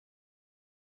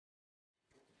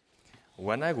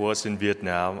When I was in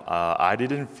Vietnam, I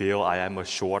didn't feel I am a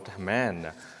short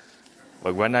man.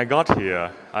 But when I got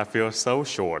here, I feel so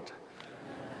short.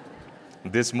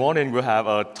 This morning we have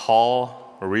a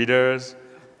tall readers,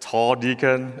 tall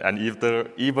deacon, and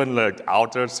even the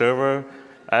outer server.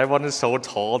 Everyone is so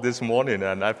tall this morning,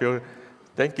 and I feel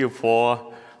thank you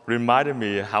for reminding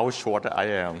me how short I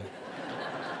am.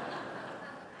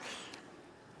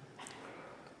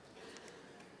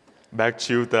 Back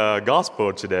to the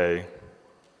gospel today.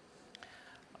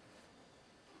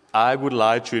 I would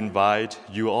like to invite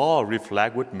you all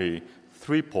reflect with me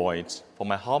 3 points for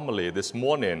my homily this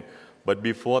morning. But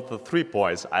before the 3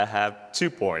 points, I have 2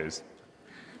 points.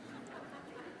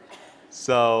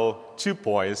 So 2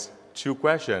 points, 2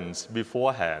 questions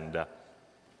beforehand.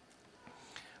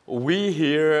 We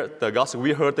heard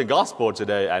the gospel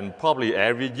today, and probably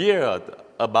every year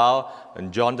about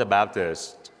John the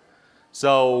Baptist.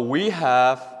 So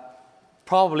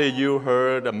probably you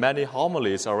heard many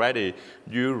homilies already.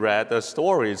 You read the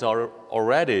stories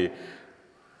already.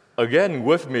 Again,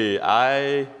 with me,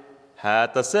 I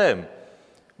had the same.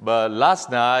 But last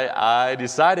night, I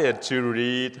decided to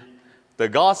read the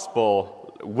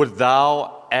gospel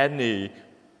without any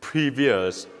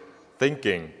previous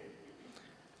thinking.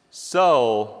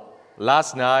 So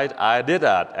last night, I did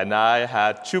that, and I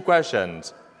had 2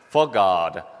 questions for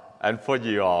God and for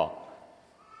you all.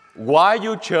 Why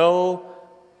you chose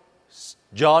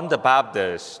John the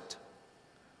Baptist?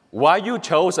 Why you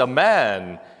chose a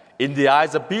man in the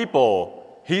eyes of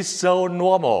people? He's so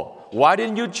normal. Why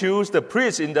didn't you choose the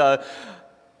priest in the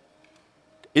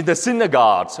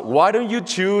synagogues? Why don't you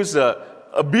choose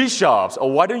a bishop? Or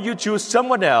why don't you choose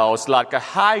someone else like a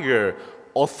higher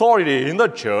authority in the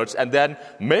church, and then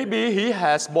maybe he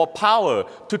has more power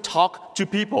to talk to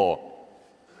people?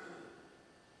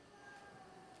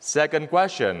 Second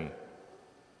question.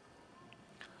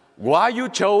 Why you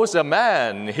chose a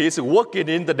man? He's working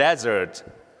in the desert.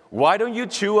 Why don't you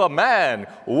choose a man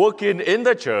working in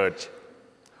the church?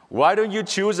 Why don't you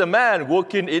choose a man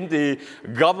working in the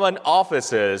government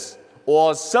offices,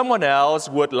 or someone else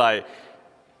with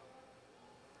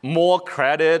more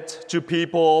credit to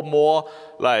people, more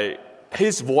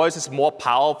his voice is more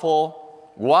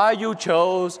powerful? Why you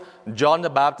chose John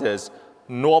the Baptist,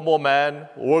 normal man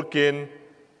working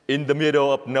in the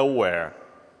middle of nowhere?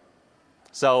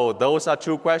 So those are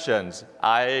 2 questions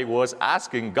I was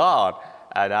asking God,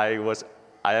 and I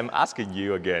am asking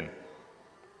you again.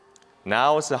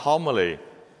 Now it's a homily.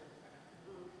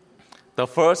 The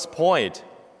first point,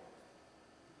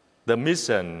 the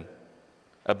mission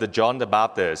of the John the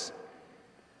Baptist.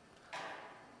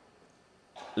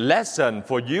 Lesson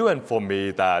for you and for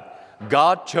me that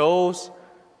God chose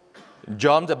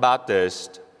John the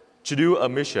Baptist to do a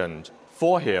mission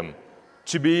for him,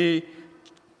 to be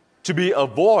a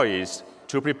voice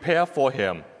to prepare for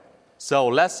him. So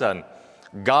lesson,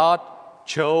 God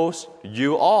chose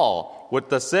you all with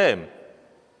the same.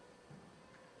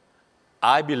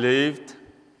 I believed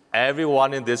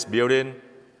everyone in this building,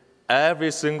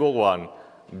 every single one,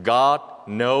 God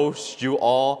knows you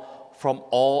all from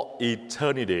all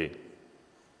eternity.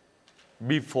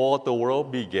 Before the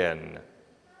world began,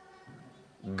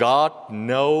 God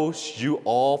knows you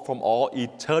all from all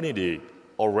eternity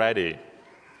already.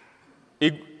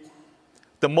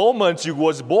 The moment you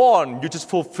was born, you just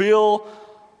fulfill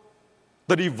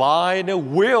the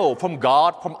divine will from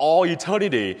God from all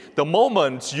eternity. The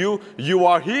moment you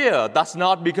are here, that's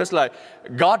not because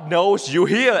God knows you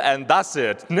here and that's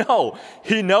it. No,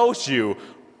 He knows you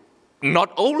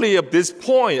not only at this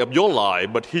point of your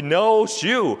life, but He knows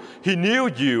you. He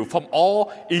knew you from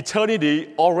all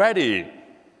eternity already.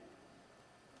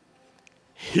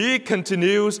 He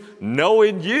continues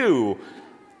knowing you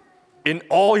in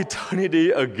all eternity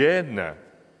again.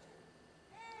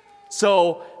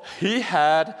 So He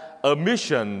had a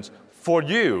mission for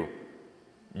you.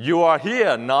 You are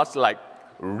here not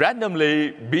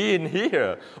randomly being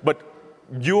here, but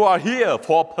you are here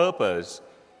for a purpose.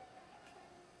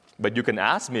 But you can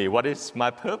ask me, what is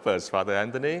my purpose, Father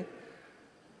Anthony?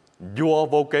 Your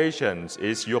vocation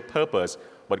is your purpose,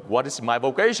 but what is my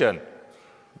vocation?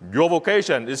 Your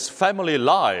vocation is family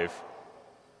life.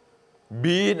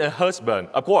 Being a husband,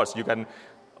 of course, you can.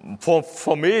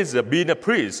 For me, it's being a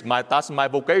priest. That's my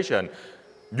vocation.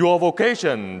 Your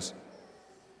vocations,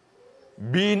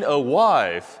 being a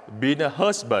wife, being a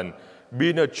husband,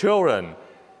 being a children,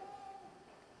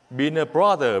 being a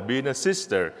brother, being a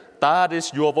sister. That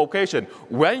is your vocation.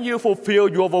 When you fulfill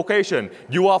your vocation,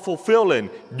 you are fulfilling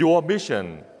your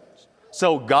mission.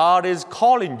 So God is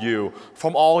calling you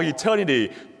from all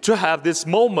eternity to have this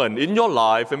moment in your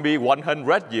life, and be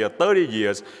 100 years, 30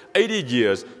 years, 80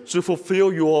 years, to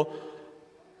fulfill your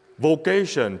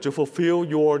vocation, to fulfill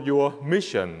your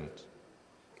mission.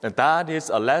 And that is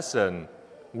a lesson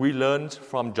we learned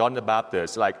from John the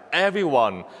Baptist. Like,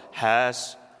 everyone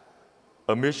has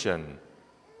a mission.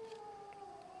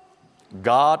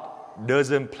 God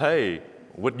doesn't play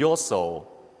with your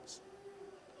soul.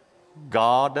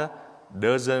 God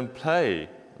doesn't play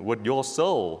with your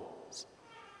soul.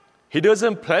 He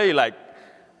doesn't play like,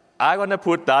 I'm going to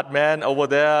put that man over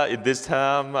there in this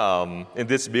time, in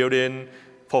this building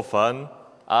for fun.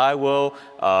 I will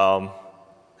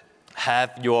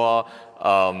have your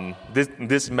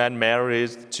this man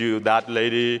married to that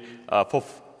lady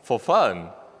for fun.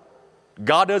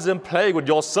 God doesn't play with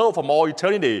your soul from all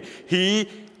eternity.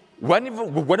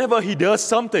 Whenever He does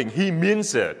something, He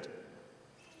means it.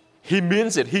 He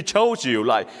means it. He chose you,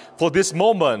 like, for this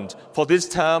moment, for this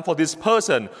time, for this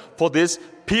person, for this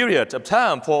period of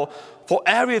time, for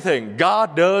everything.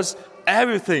 God does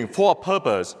everything for a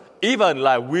purpose. Even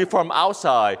like we from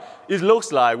outside, it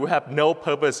looks like we have no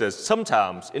purposes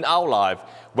sometimes in our life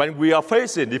when we are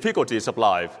facing difficulties of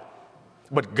life.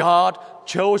 But God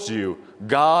chose you.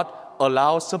 God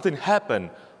allows something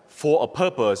happen for a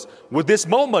purpose. With this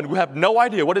moment, we have no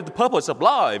idea what is the purpose of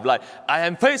life. Like, I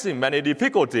am facing many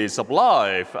difficulties of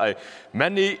life.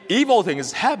 Many evil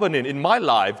things happening in my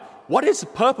life. What is the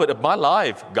purpose of my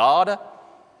life, God?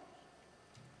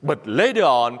 But later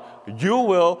on, you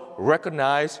will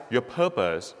recognize your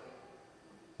purpose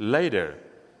later.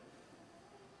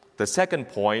 The second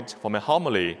point from my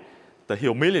homily, the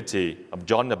humility of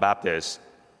John the Baptist.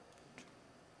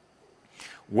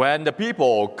 When the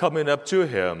people coming up to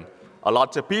him, a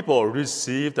lot of people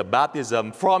received the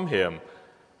baptism from him.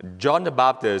 John the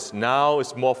Baptist now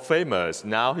is more famous.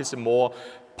 Now he's more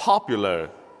popular.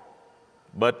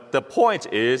 But the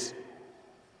point is,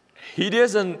 he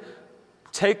doesn't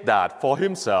take that for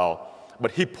himself.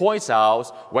 But he points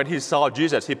out, when he saw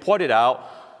Jesus, he pointed out,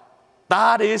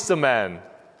 that is the man.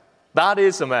 That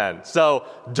is the man. So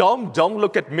don't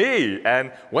look at me.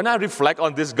 And when I reflect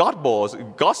on this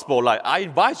gospel, like, I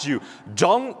invite you,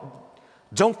 don't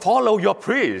follow your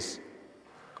priest.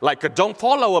 Like, don't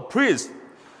follow a priest,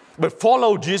 but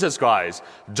follow Jesus Christ.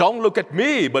 Don't look at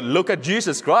me, but look at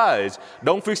Jesus Christ.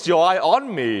 Don't fix your eye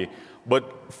on me,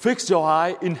 but fix your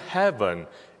eye in heaven,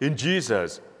 in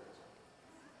Jesus.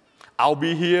 I'll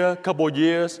be here a couple of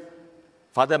years.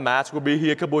 Father Matt will be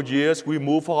here a couple of years. We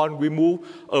move on. We move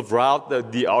around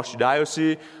the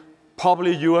archdiocese.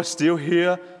 Probably you are still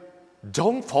here.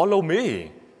 Don't follow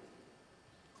me.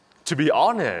 To be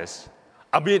honest,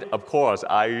 I mean, of course,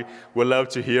 I would love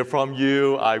to hear from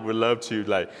you. I would love to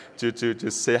to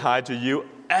say hi to you.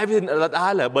 Everything that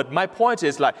I love. But my point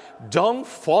is, like, don't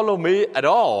follow me at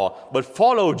all, but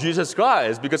follow Jesus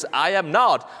Christ, because I am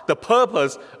not the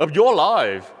purpose of your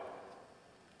life.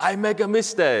 I make a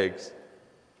mistake.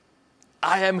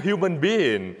 I am human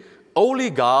being. Only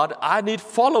God. I need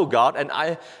follow God, and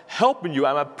I helping you.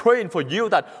 I'm praying for you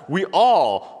that we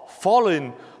all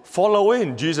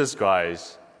following Jesus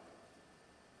Christ.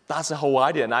 That's the whole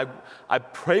idea, and I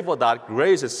pray for that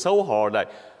grace. Is so hard. Like,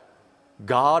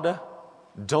 God,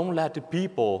 don't let the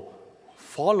people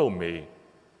follow me,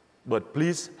 but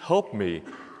please help me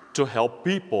to help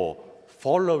people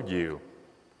follow you.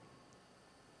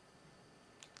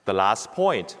 The last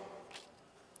point,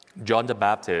 John the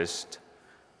Baptist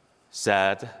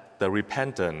said the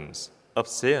repentance of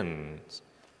sins.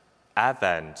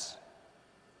 Advent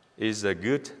is a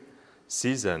good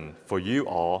season for you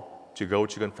all to go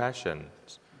to confession.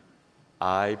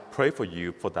 I pray for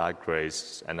you for that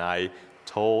grace. And I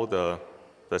told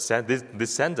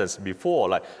this sentence before,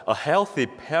 like, a healthy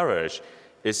parish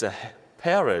is a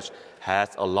parish has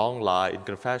a long life in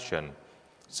confession.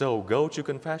 So go to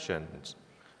confessions.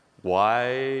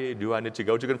 Why do I need to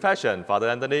go to confession, Father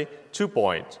Anthony? 2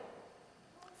 points.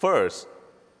 First,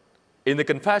 in the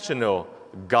confessional,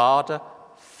 God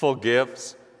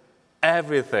forgives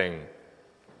everything.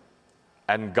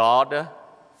 And God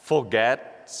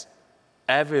forgets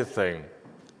everything.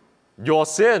 Your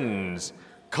sins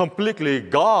completely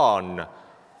gone,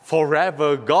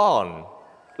 forever gone.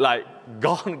 Like,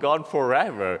 gone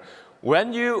forever.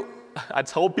 I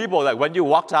told people that when you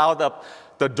walked out of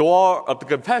the door of the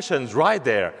confessions right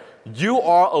there, you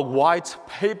are a white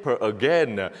paper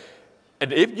again.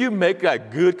 And if you make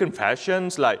good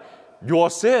confessions, like your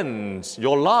sins,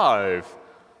 your life,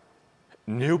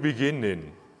 new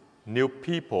beginning, new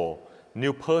people,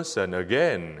 new person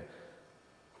again,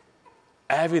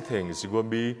 everything is going to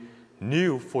be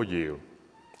new for you.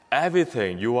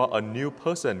 everything. You are a new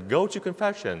person. Go to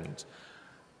confession.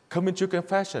 Come into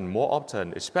confession more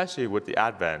often, especially with the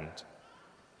Advent.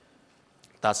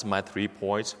 That's my 3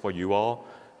 points for you all.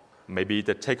 Maybe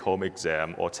the take-home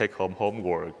exam or take-home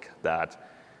homework, that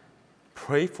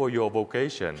pray for your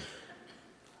vocation.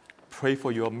 Pray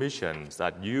for your missions,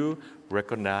 that you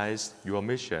recognize your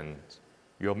missions.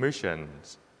 Your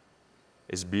missions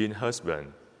is being a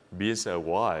husband, being a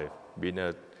wife, being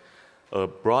a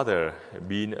brother,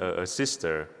 being a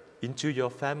sister into your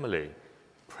family.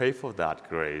 Pray for that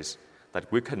grace, that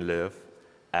we can live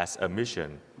as a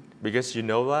mission. Because you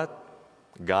know what?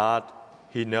 God,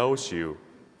 He knows you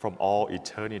from all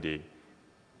eternity.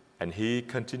 And He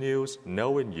continues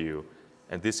knowing you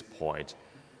at this point.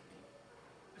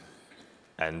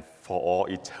 And for all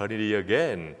eternity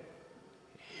again,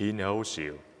 He knows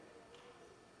you.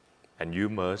 And you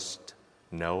must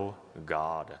know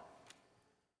God.